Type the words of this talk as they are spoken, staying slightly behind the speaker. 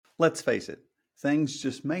Let's face it, things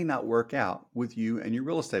just may not work out with you and your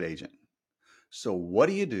real estate agent. So, what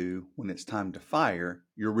do you do when it's time to fire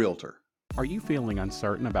your realtor? Are you feeling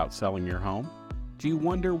uncertain about selling your home? Do you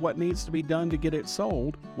wonder what needs to be done to get it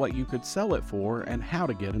sold, what you could sell it for, and how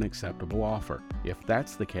to get an acceptable offer? If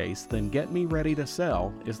that's the case, then Get Me Ready to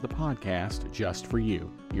Sell is the podcast just for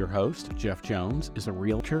you. Your host, Jeff Jones, is a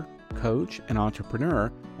realtor, coach, and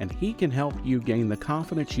entrepreneur, and he can help you gain the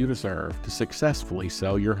confidence you deserve to successfully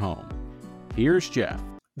sell your home. Here's Jeff.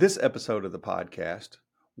 This episode of the podcast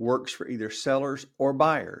works for either sellers or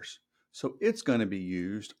buyers, so it's going to be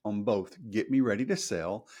used on both Get Me Ready to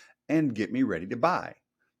Sell and Get Me Ready to Buy,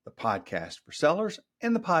 the podcast for sellers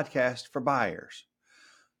and the podcast for buyers.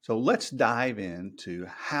 So let's dive into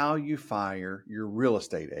how you fire your real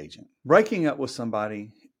estate agent. Breaking up with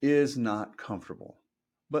somebody is not comfortable,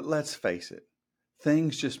 but let's face it,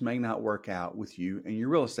 things just may not work out with you and your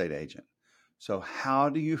real estate agent. So how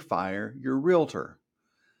do you fire your realtor?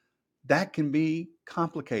 That can be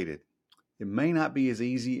complicated. It may not be as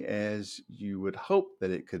easy as you would hope that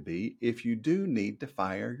it could be if you do need to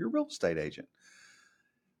fire your real estate agent.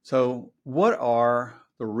 So, what are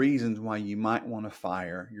the reasons why you might want to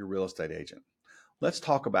fire your real estate agent? Let's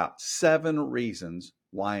talk about 7 reasons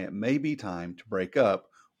why it may be time to break up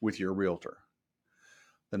with your realtor.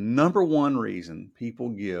 The number one reason people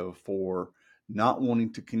give for not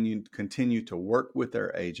wanting to continue to work with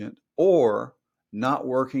their agent or not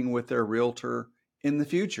working with their realtor in the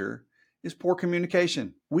future is poor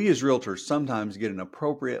communication. We as realtors sometimes get an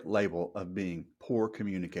appropriate label of being poor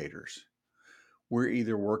communicators. We're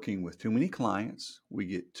either working with too many clients, we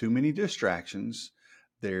get too many distractions,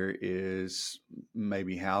 there is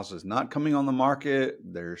maybe houses not coming on the market,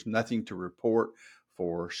 there's nothing to report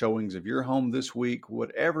for showings of your home this week,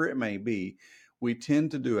 whatever it may be. We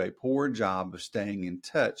tend to do a poor job of staying in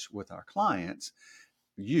touch with our clients,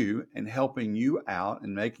 you, and helping you out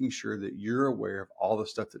and making sure that you're aware of all the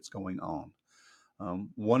stuff that's going on.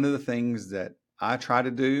 One of the things that I try to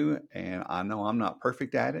do, and I know I'm not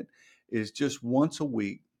perfect at it, is just once a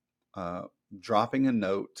week dropping a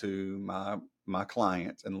note to my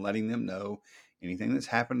clients and letting them know anything that's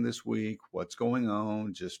happened this week, what's going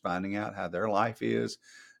on, just finding out how their life is,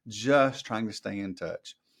 just trying to stay in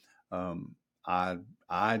touch.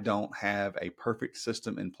 I don't have a perfect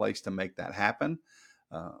system in place to make that happen,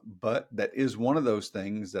 but that is one of those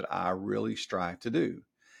things that I really strive to do.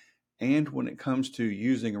 And when it comes to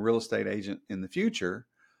using a real estate agent in the future,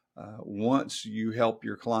 once we help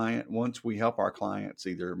our clients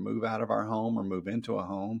either move out of our home or move into a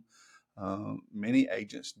home, many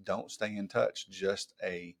agents don't stay in touch. Just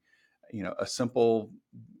a simple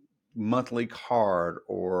monthly card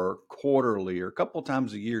or quarterly or a couple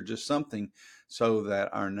times a year, just something so that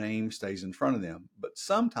our name stays in front of them. But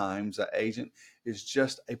sometimes the agent is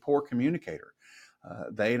just a poor communicator.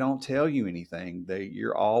 They don't tell you anything.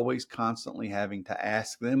 You're always constantly having to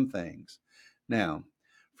ask them things. Now,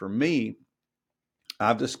 for me,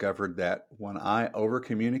 I've discovered that when I over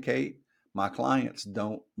communicate, my clients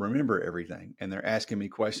don't remember everything and they're asking me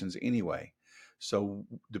questions anyway. So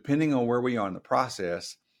depending on where we are in the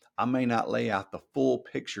process, I may not lay out the full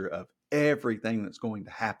picture of everything that's going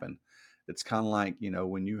to happen. It's kind of like,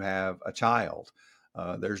 when you have a child,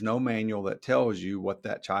 there's no manual that tells you what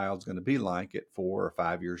that child's going to be like at 4 or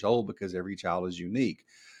 5 years old because every child is unique.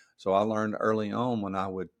 So I learned early on when I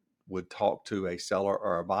would talk to a seller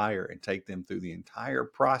or a buyer and take them through the entire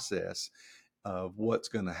process of what's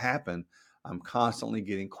going to happen. I'm constantly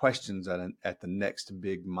getting questions at the next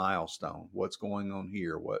big milestone. What's going on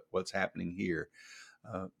here? What's happening here?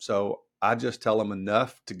 So I just tell them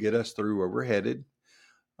enough to get us through where we're headed.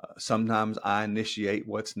 Sometimes I initiate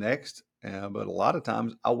what's next, but a lot of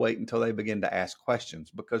times I'll wait until they begin to ask questions,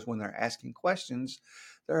 because when they're asking questions,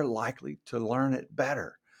 they're likely to learn it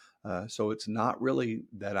better. So it's not really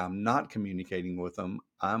that I'm not communicating with them.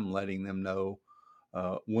 I'm letting them know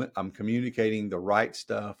when I'm communicating the right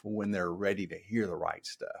stuff when they're ready to hear the right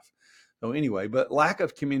stuff. So anyway, but lack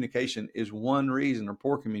of communication is one reason, or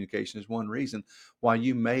poor communication is one reason why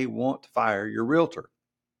you may want to fire your realtor.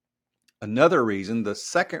 Another reason, the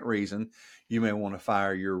second reason you may want to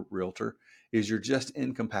fire your realtor, is you're just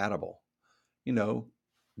incompatible.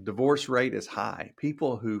 Divorce rate is high.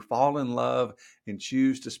 People who fall in love and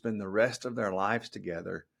choose to spend the rest of their lives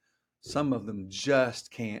together, some of them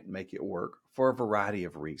just can't make it work for a variety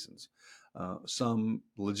of reasons. Some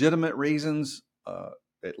legitimate reasons,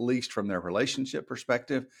 at least from their relationship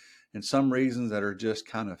perspective, and some reasons that are just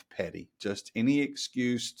kind of petty, just any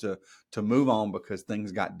excuse to move on because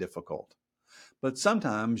things got difficult. But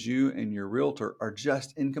sometimes you and your realtor are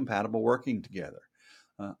just incompatible working together.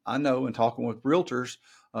 I know in talking with realtors,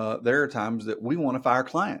 there are times that we want to fire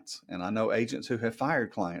clients. And I know agents who have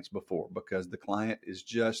fired clients before because the client is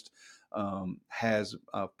just has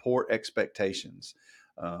poor expectations,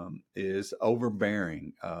 is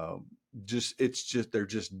overbearing. They're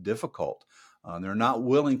just difficult. They're not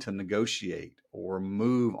willing to negotiate or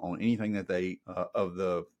move on anything that they of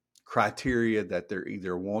the criteria that they're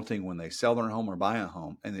either wanting when they sell their home or buy a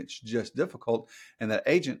home, and it's just difficult. And that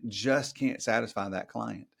agent just can't satisfy that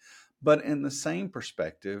client. But in the same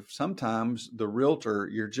perspective, sometimes the realtor,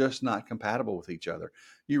 you're just not compatible with each other.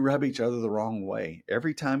 You rub each other the wrong way.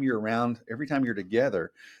 Every time you're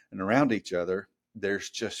together and around each other, there's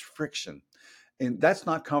just friction. And that's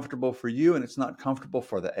not comfortable for you, and it's not comfortable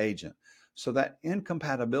for the agent. So that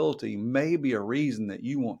incompatibility may be a reason that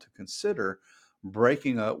you want to consider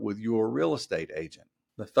breaking up with your real estate agent.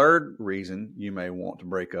 The third reason you may want to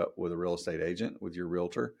break up with a real estate agent, with your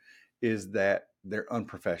realtor, is that they're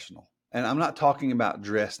unprofessional. And I'm not talking about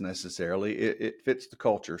dress necessarily. It fits the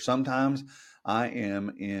culture. Sometimes I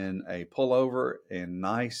am in a pullover and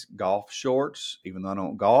nice golf shorts, even though I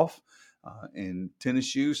don't golf, and tennis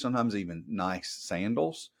shoes, sometimes even nice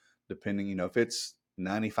sandals, depending, if it's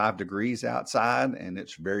 95 degrees outside and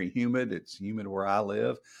it's very humid, it's humid where I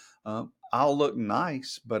live. I'll look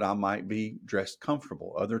nice, but I might be dressed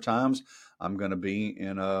comfortable. Other times I'm going to be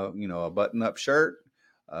in a button-up shirt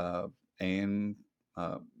and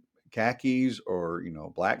khakis or,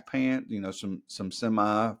 black pants, some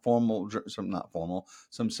semi-formal,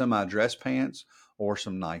 some semi-dress pants or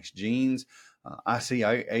some nice jeans. I see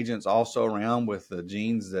agents also around with the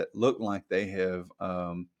jeans that look like they have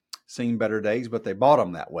seen better days, but they bought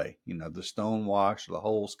them that way, the stone wash, the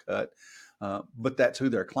holes cut. But that's who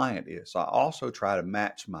their client is. So I also try to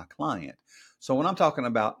match my client. So when I'm talking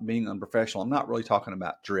about being unprofessional, I'm not really talking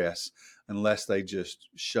about dress unless they just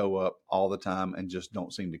show up all the time and just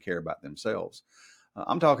don't seem to care about themselves.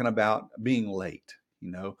 I'm talking about being late.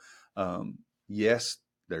 Yes,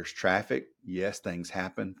 there's traffic. Yes, things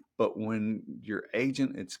happen. But when your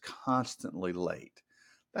agent is constantly late,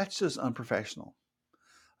 that's just unprofessional.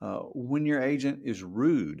 When your agent is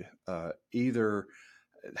rude, either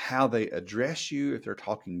how they address you, if they're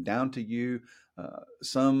talking down to you.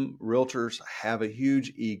 Some realtors have a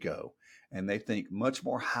huge ego and they think much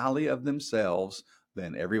more highly of themselves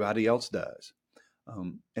than everybody else does.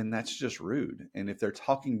 And that's just rude. And if they're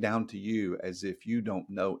talking down to you as if you don't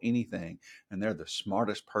know anything and they're the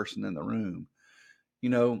smartest person in the room,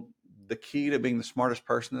 the key to being the smartest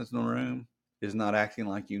person in the room is not acting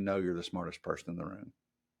like you're the smartest person in the room.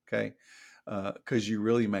 Okay. Because you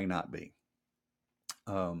really may not be.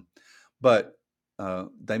 But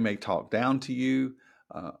they may talk down to you,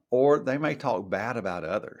 or they may talk bad about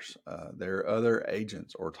others. There are other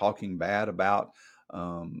agents or talking bad about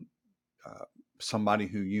somebody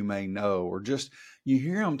who you may know, or just you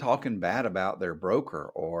hear them talking bad about their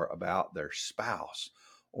broker or about their spouse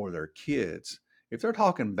or their kids. If they're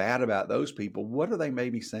talking bad about those people, what are they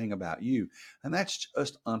maybe saying about you? And that's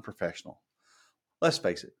just unprofessional. Let's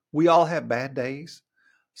face it, we all have bad days.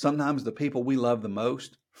 Sometimes the people we love the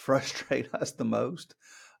most frustrate us the most.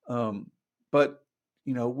 But,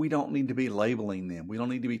 we don't need to be labeling them. We don't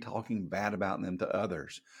need to be talking bad about them to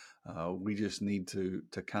others. We just need to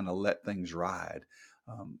kind of let things ride.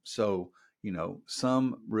 So,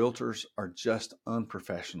 some realtors are just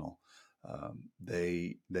unprofessional.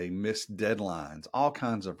 They miss deadlines, all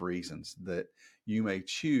kinds of reasons that you may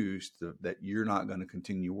choose that you're not going to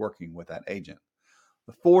continue working with that agent.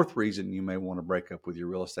 The fourth reason you may want to break up with your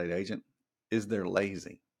real estate agent is they're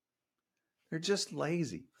lazy. They're just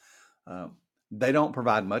lazy. They don't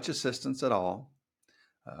provide much assistance at all.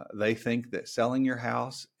 They think that selling your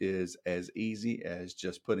house is as easy as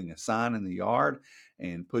just putting a sign in the yard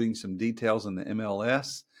and putting some details in the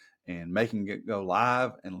MLS and making it go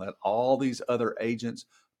live and let all these other agents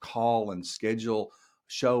call and schedule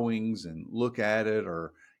showings and look at it,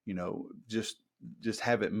 or, just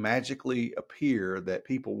have it magically appear that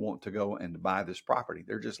people want to go and buy this property.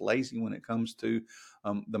 They're just lazy when it comes to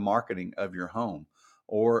the marketing of your home,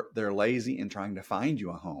 or they're lazy in trying to find you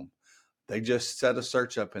a home. They just set a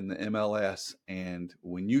search up in the MLS, and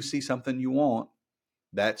when you see something you want,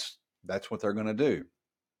 that's what they're going to do.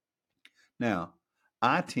 Now,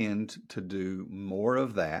 I tend to do more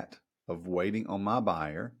of that, of waiting on my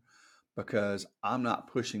buyer, because I'm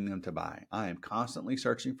not pushing them to buy. I am constantly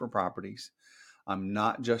searching for properties. I'm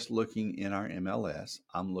not just looking in our MLS.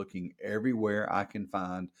 I'm looking everywhere I can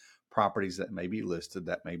find properties that may be listed,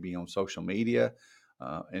 that may be on social media.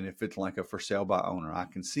 And if it's like a for sale by owner, I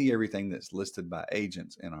can see everything that's listed by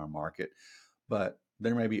agents in our market. But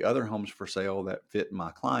there may be other homes for sale that fit my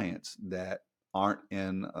clients that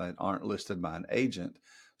aren't listed by an agent.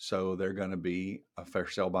 So they're going to be a for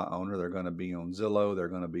sale by owner. They're going to be on Zillow. They're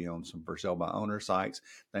going to be on some for sale by owner sites.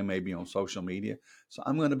 They may be on social media. So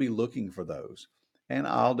I'm going to be looking for those. And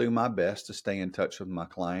I'll do my best to stay in touch with my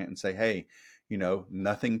client and say, hey,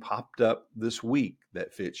 nothing popped up this week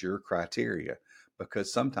that fits your criteria,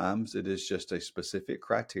 because sometimes it is just a specific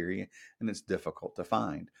criteria and it's difficult to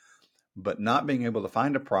find. But not being able to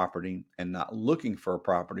find a property and not looking for a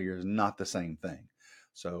property is not the same thing.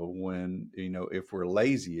 So when, if we're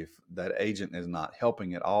lazy, if that agent is not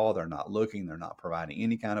helping at all, they're not looking, they're not providing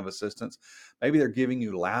any kind of assistance, maybe they're giving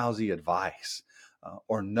you lousy advice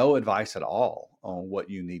or no advice at all on what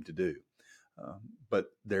you need to do.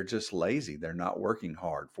 But they're just lazy. They're not working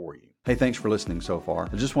hard for you. Hey, thanks for listening so far.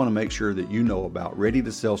 I just want to make sure that you know about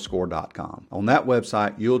ReadyToSellScore.com. On that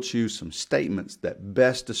website, you'll choose some statements that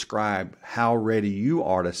best describe how ready you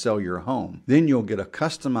are to sell your home. Then you'll get a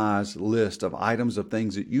customized list of items of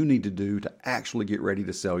things that you need to do to actually get ready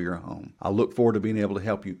to sell your home. I look forward to being able to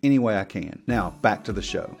help you any way I can. Now, back to the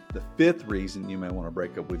show. The fifth reason you may want to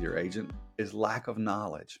break up with your agent is lack of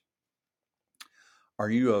knowledge. Are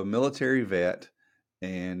you a military vet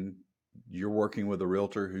and you're working with a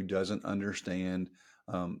realtor who doesn't understand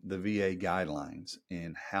the VA guidelines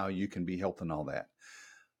and how you can be helped and all that?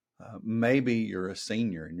 Maybe you're a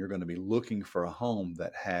senior and you're going to be looking for a home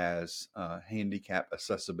that has handicap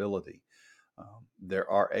accessibility. There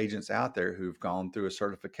are agents out there who've gone through a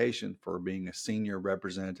certification for being a senior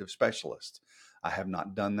representative specialist. I have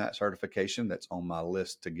not done that certification. That's on my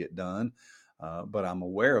list to get done. But I'm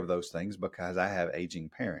aware of those things because I have aging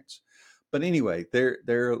parents. But anyway,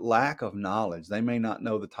 their lack of knowledge, they may not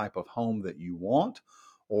know the type of home that you want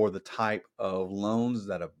or the type of loans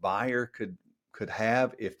that a buyer could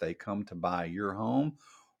have if they come to buy your home,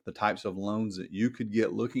 the types of loans that you could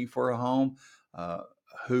get looking for a home,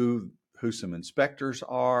 who some inspectors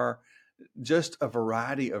are, just a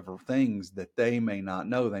variety of things that they may not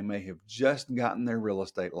know. They may have just gotten their real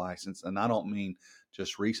estate license. And I don't mean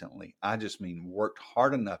just recently. I just mean worked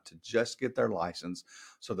hard enough to just get their license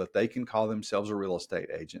so that they can call themselves a real estate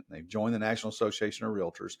agent. They've joined the National Association of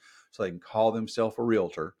Realtors so they can call themselves a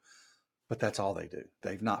realtor. But that's all they do.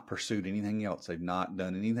 They've not pursued anything else. They've not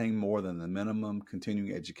done anything more than the minimum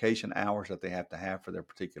continuing education hours that they have to have for their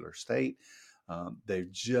particular state.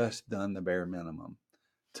 They've just done the bare minimum.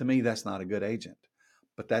 To me, that's not a good agent,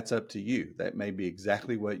 but that's up to you. That may be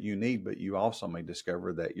exactly what you need, but you also may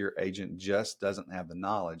discover that your agent just doesn't have the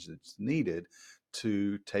knowledge that's needed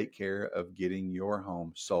to take care of getting your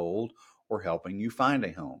home sold or helping you find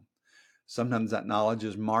a home. Sometimes that knowledge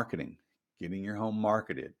is marketing, getting your home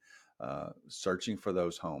marketed, searching for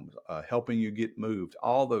those homes, helping you get moved,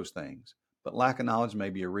 all those things. But lack of knowledge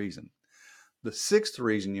may be a reason. The sixth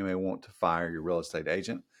reason you may want to fire your real estate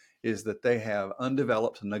agent is that they have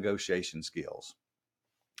undeveloped negotiation skills.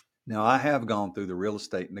 Now, I have gone through the real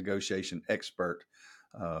estate negotiation expert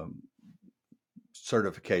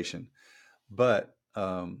certification, but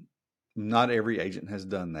not every agent has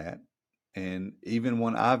done that. And even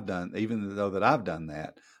though that I've done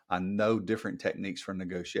that, I know different techniques for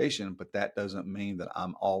negotiation, but that doesn't mean that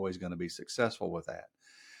I'm always going to be successful with that.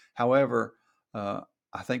 However,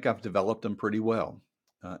 I think I've developed them pretty well.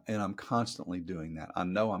 And I'm constantly doing that. I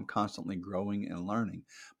know I'm constantly growing and learning,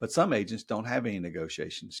 but some agents don't have any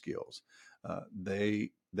negotiation skills.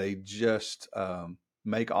 They just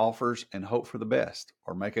make offers and hope for the best,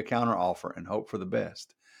 or make a counter offer and hope for the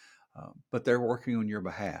best. But they're working on your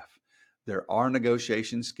behalf. There are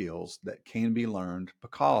negotiation skills that can be learned,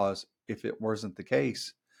 because if it wasn't the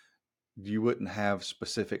case, you wouldn't have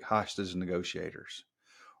specific hostage negotiators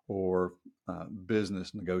or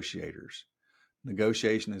business negotiators.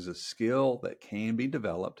 Negotiation is a skill that can be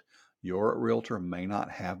developed. Your realtor may not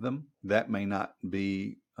have them. That may not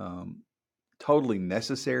be totally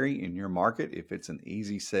necessary in your market if it's an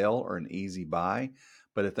easy sell or an easy buy.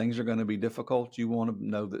 But if things are going to be difficult, you want to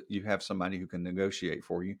know that you have somebody who can negotiate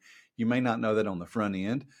for you. You may not know that on the front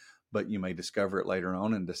end, but you may discover it later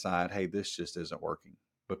on and decide, hey, this just isn't working,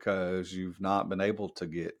 because you've not been able to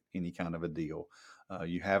get any kind of a deal.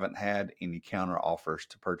 You haven't had any counter offers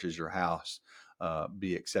to purchase your house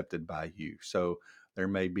be accepted by you. So there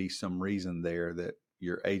may be some reason there that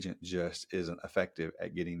your agent just isn't effective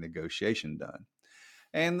at getting negotiation done.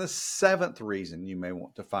 And the seventh reason you may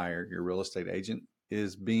want to fire your real estate agent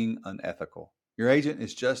is being unethical. Your agent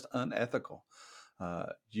is just unethical.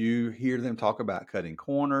 You hear them talk about cutting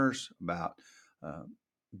corners, about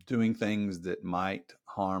doing things that might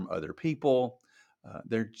harm other people.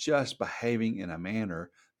 They're just behaving in a manner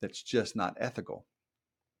that's just not ethical.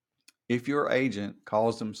 If your agent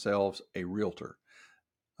calls themselves a realtor,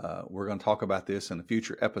 We're going to talk about this in a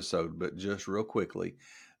future episode, but just real quickly,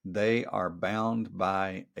 they are bound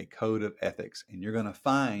by a code of ethics, and you're going to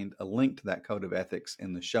find a link to that code of ethics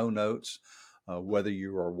in the show notes, whether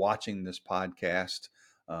you are watching this podcast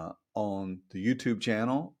on the YouTube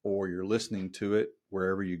channel or you're listening to it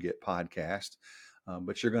wherever you get podcasts.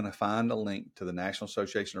 But you're going to find a link to the National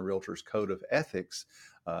Association of Realtors Code of Ethics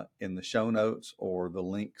in the show notes or the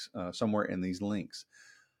links somewhere in these links.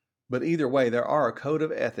 But either way, there are a code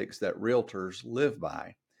of ethics that realtors live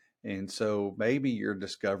by. And so maybe you're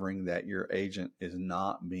discovering that your agent is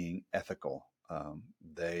not being ethical.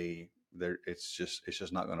 It's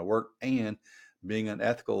just not going to work. And being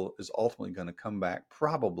unethical is ultimately going to come back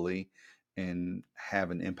probably and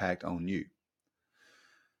have an impact on you.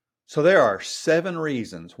 So there are 7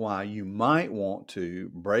 reasons why you might want to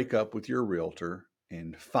break up with your realtor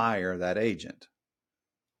and fire that agent.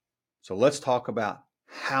 So let's talk about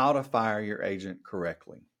how to fire your agent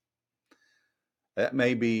correctly. That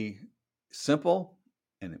may be simple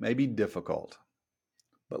and it may be difficult,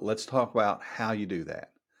 but let's talk about how you do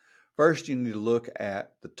that. First, you need to look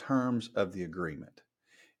at the terms of the agreement.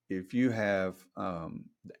 If you have,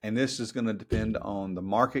 and this is going to depend on the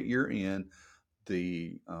market you're in,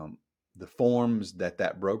 the forms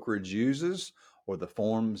that brokerage uses or the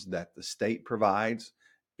forms that the state provides.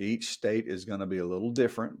 Each state is going to be a little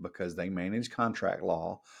different because they manage contract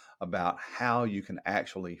law about how you can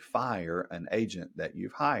actually fire an agent that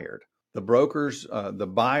you've hired.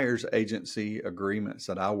 The buyer's agency agreements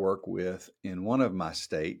that I work with in one of my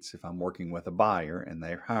states, if I'm working with a buyer and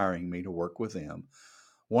they're hiring me to work with them,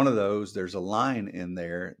 one of those, there's a line in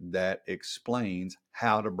there that explains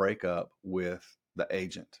how to break up with the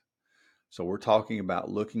agent. So we're talking about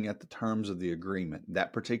looking at the terms of the agreement.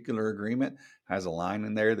 That particular agreement has a line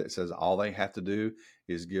in there that says all they have to do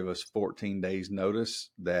is give us 14 days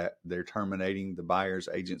notice that they're terminating the buyer's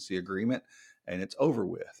agency agreement, and it's over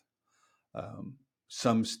with.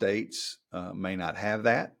 Some states may not have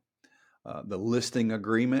that. The listing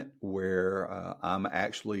agreement, where I'm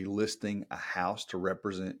actually listing a house to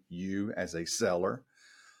represent you as a seller,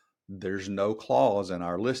 there's no clause in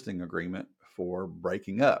our listing agreement for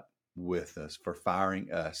breaking up with us, for firing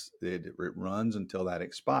us. It runs until that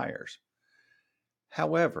expires.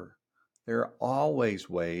 However, there are always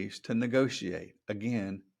ways to negotiate.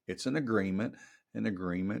 Again, it's an agreement, and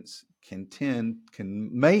agreements can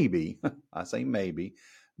maybe, I say maybe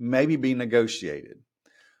be negotiated.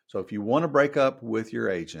 So if you want to break up with your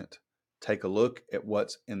agent, take a look at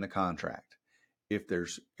what's in the contract. If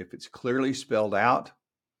it's clearly spelled out,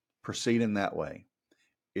 proceed in that way.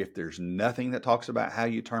 If there's nothing that talks about how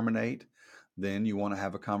you terminate, then you want to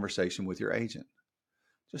have a conversation with your agent.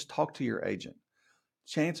 Just talk to your agent.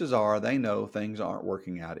 Chances are they know things aren't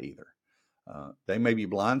working out either. They may be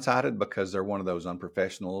blindsided because they're one of those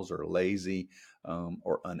unprofessionals or lazy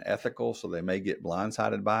or unethical, so they may get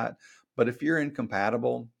blindsided by it. But if you're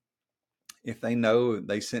incompatible, if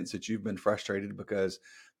they sense that you've been frustrated because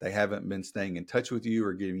they haven't been staying in touch with you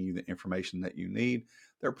or giving you the information that you need,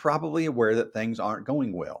 they're probably aware that things aren't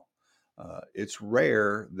going well. It's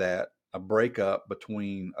rare that a breakup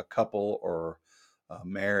between a couple or a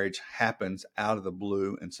marriage happens out of the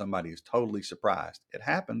blue and somebody is totally surprised. It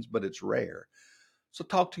happens, but it's rare. So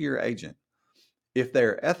talk to your agent. If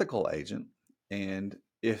they're an ethical agent and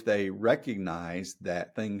if they recognize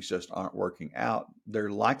that things just aren't working out,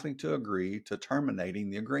 they're likely to agree to terminating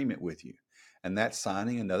the agreement with you. And that's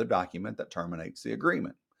signing another document that terminates the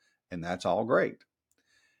agreement. And that's all great.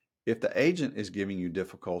 If the agent is giving you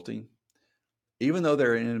difficulty, even though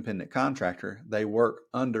they're an independent contractor, they work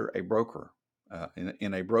under a broker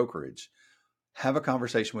in a brokerage. Have a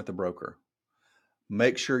conversation with the broker.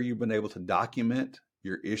 Make sure you've been able to document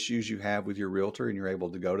your issues you have with your realtor, and you're able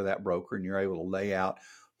to go to that broker and you're able to lay out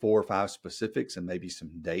 4 or 5 specifics and maybe some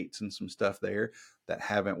dates and some stuff there that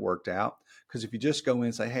haven't worked out. Because if you just go in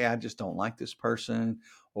and say, hey, I just don't like this person,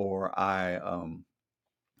 or I've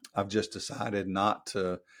just decided not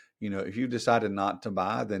to, if you've decided not to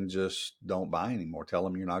buy, then just don't buy anymore. Tell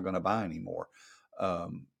them you're not going to buy anymore.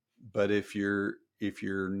 But if you're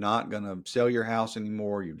not going to sell your house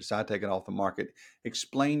anymore, you decide to take it off the market,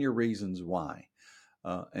 explain your reasons why.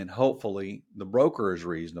 And hopefully the broker is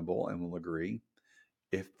reasonable and will agree.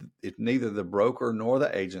 If neither the broker nor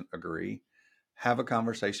the agent agree, have a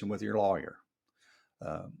conversation with your lawyer.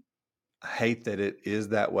 I hate that it is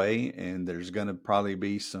that way, and there's going to probably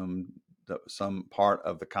be some part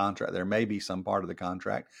of the contract. There may be some part of the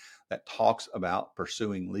contract that talks about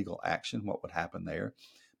pursuing legal action, what would happen there.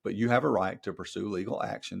 But you have a right to pursue legal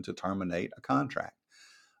action to terminate a contract.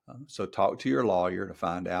 So talk to your lawyer to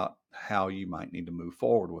find out how you might need to move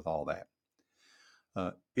forward with all that.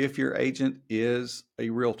 If your agent is a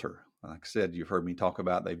realtor, like I said, you've heard me talk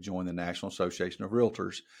about they've joined the National Association of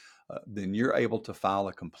Realtors, then you're able to file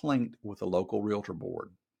a complaint with the local realtor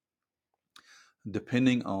board.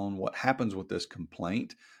 Depending on what happens with this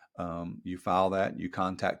complaint, you file that, you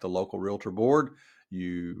contact the local realtor board,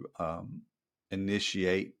 you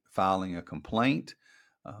initiate filing a complaint.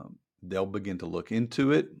 They'll begin to look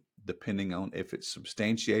into it. Depending on if it's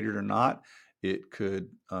substantiated or not, it could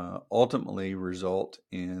ultimately result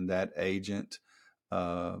in that agent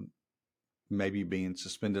maybe being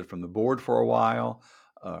suspended from the board for a while,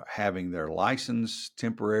 having their license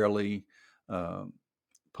temporarily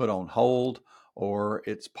put on hold, or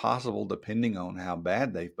it's possible, depending on how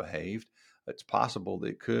bad they've behaved, it's possible that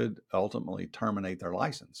it could ultimately terminate their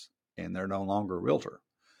license and they're no longer a realtor.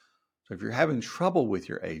 So if you're having trouble with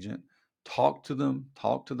your agent, talk to them,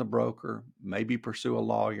 talk to the broker, maybe pursue a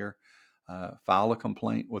lawyer, file a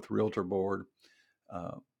complaint with Realtor Board,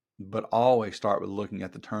 but always start with looking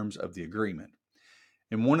at the terms of the agreement.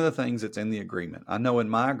 And one of the things that's in the agreement, I know in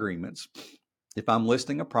my agreements, if I'm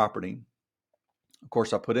listing a property, of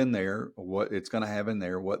course, I put in there what it's going to have in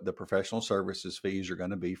there, what the professional services fees are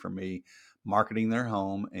going to be for me marketing their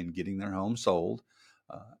home and getting their home sold,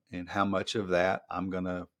 and how much of that I'm going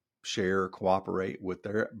to share, cooperate with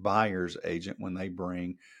their buyer's agent when they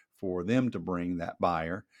bring, for them to bring that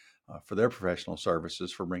buyer, for their professional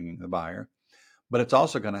services for bringing the buyer. But it's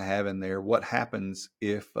also going to have in there what happens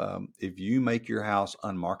if you make your house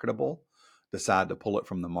unmarketable, decide to pull it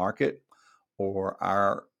from the market,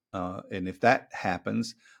 or and if that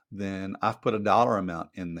happens, then I've put a dollar amount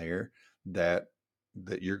in there that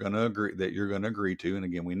you're going to agree to. And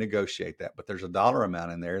again, we negotiate that, but there's a dollar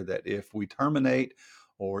amount in there that if we terminate,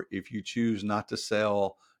 or if you choose not to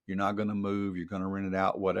sell, you're not going to move, you're going to rent it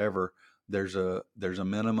out, whatever, there's a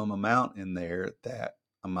minimum amount in there that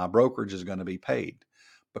my brokerage is going to be paid,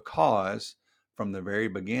 because from the very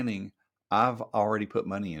beginning, I've already put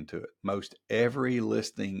money into it. Most every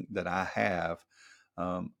listing that I have,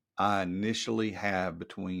 I initially have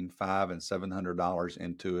between $500 and $700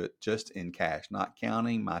 into it just in cash, not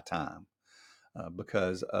counting my time,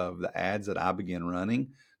 because of the ads that I begin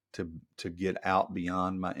running to get out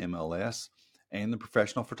beyond my MLS, and the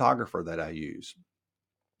professional photographer that I use,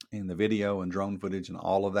 and the video and drone footage and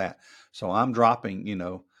all of that. So I'm dropping,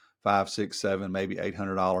 $500, $600, $700, maybe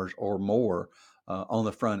 $800 or more on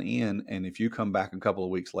the front end. And if you come back a couple of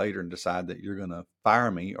weeks later and decide that you're going to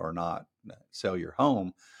fire me or not sell your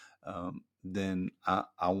home, then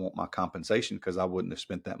I want my compensation, because I wouldn't have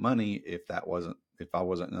spent that money if I wasn't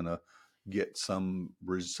going to get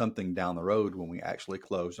something down the road when we actually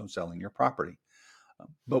close on selling your property.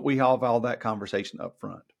 But we have all that conversation up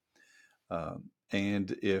front.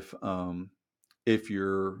 And if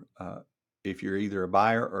you're either a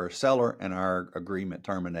buyer or a seller and our agreement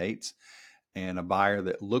terminates, and a buyer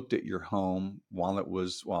that looked at your home while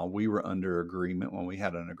we were under agreement, when we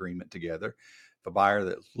had an agreement together, if a buyer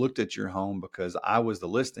that looked at your home because I was the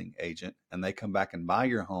listing agent, and they come back and buy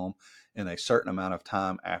your home in a certain amount of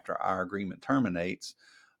time after our agreement terminates,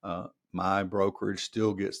 my brokerage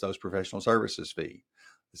still gets those professional services fee.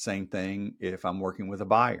 The same thing if I'm working with a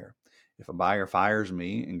buyer. If a buyer fires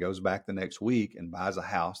me and goes back the next week and buys a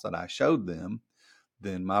house that I showed them,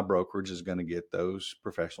 then my brokerage is going to get those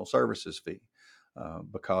professional services fee,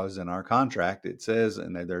 because in our contract it says,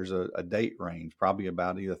 and there's a date range, probably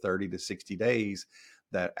about either 30 to 60 days,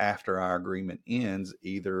 that after our agreement ends,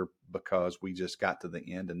 either because we just got to the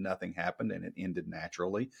end and nothing happened and it ended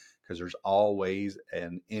naturally, because there's always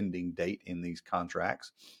an ending date in these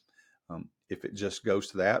contracts. If it just goes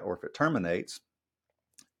to that, or if it terminates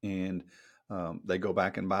and they go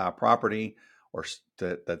back and buy a property, or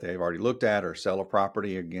that they've already looked at, or sell a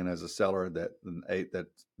property again as a seller that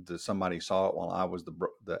somebody saw it while I was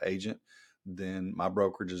the agent, then my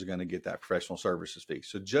brokerage is going to get that professional services fee.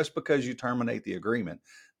 So just because you terminate the agreement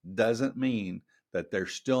doesn't mean that they're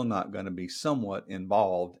still not going to be somewhat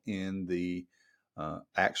involved in the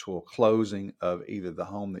actual closing of either the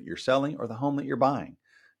home that you're selling or the home that you're buying.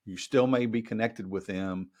 You still may be connected with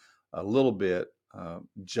them a little bit,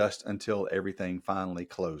 just until everything finally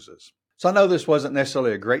closes. So I know this wasn't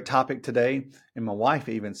necessarily a great topic today, and my wife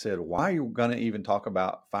even said, "Why are you going to even talk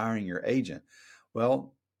about firing your agent?"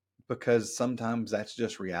 Well, because sometimes that's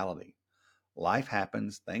just reality. Life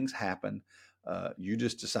happens, things happen. You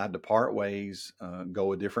just decide to part ways,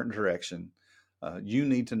 go a different direction. You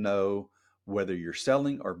need to know, whether you're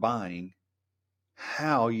selling or buying,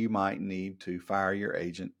 how you might need to fire your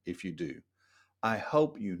agent if you do. I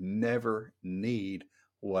hope you never need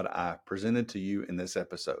what I presented to you in this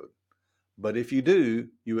episode. But if you do,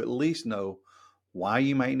 you at least know why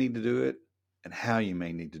you may need to do it, and how you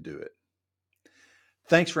may need to do it.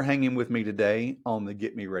 Thanks for hanging with me today on the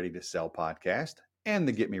Get Me Ready to Sell podcast and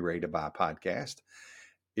the Get Me Ready to Buy podcast.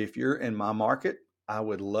 If you're in my market, I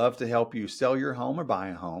would love to help you sell your home or buy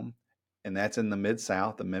a home. And that's in the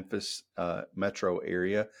Mid-South, the Memphis metro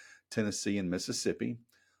area, Tennessee, and Mississippi.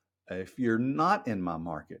 If you're not in my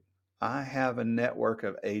market, I have a network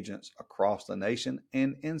of agents across the nation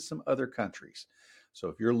and in some other countries. So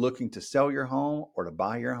if you're looking to sell your home or to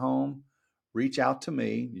buy your home, reach out to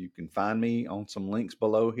me. You can find me on some links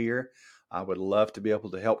below here. I would love to be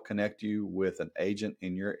able to help connect you with an agent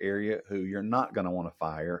in your area who you're not going to want to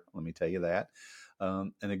fire. Let me tell you that.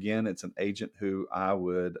 And again, it's an agent who I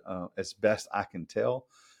would, as best I can tell,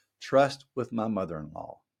 trust with my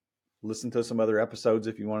mother-in-law. Listen to some other episodes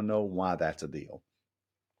if you want to know why that's a deal.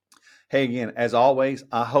 Hey, again, as always,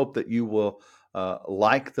 I hope that you will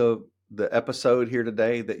like the episode here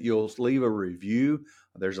today, that you'll leave a review.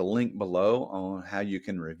 There's a link below on how you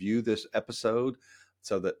can review this episode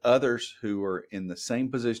so that others who are in the same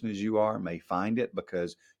position as you are may find it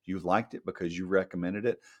because you liked it, because you recommended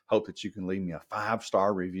it. Hope that you can leave me a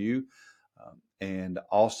 5-star review. And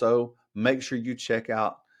also make sure you check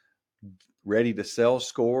out Ready to Sell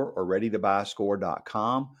Score or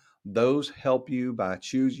readytobuyscore.com. Those help you by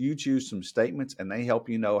you choose some statements and they help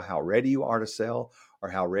you know how ready you are to sell or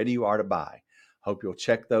how ready you are to buy. Hope you'll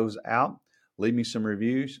check those out. Leave me some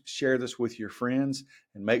reviews, share this with your friends,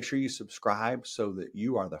 and make sure you subscribe so that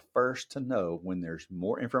you are the first to know when there's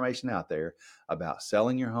more information out there about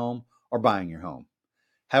selling your home or buying your home.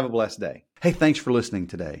 Have a blessed day. Hey, thanks for listening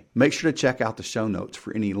today. Make sure to check out the show notes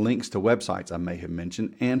for any links to websites I may have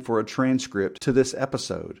mentioned and for a transcript to this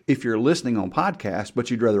episode. If you're listening on podcast, but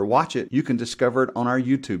you'd rather watch it, you can discover it on our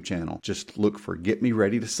YouTube channel. Just look for Get Me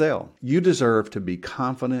Ready to Sell. You deserve to be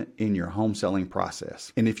confident in your home selling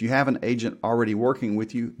process. And if you have an agent already working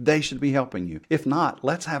with you, they should be helping you. If not,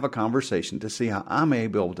 let's have a conversation to see how I may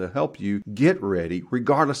be able to help you get ready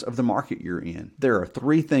regardless of the market you're in. There are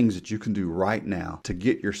 3 things that you can do right now to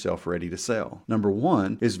get yourself ready to sell. Number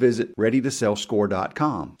 1 is visit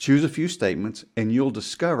readytosellscore.com. Choose a few statements and you'll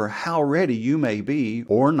discover how ready you may be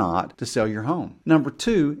or not to sell your home. Number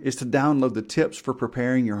 2 is to download the tips for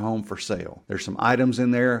preparing your home for sale. There's some items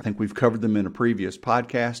in there. I think we've covered them in a previous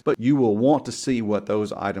podcast, but you will want to see what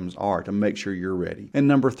those items are to make sure you're ready. And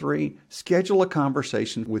number 3, schedule a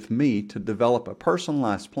conversation with me to develop a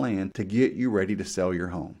personalized plan to get you ready to sell your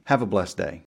home. Have a blessed day.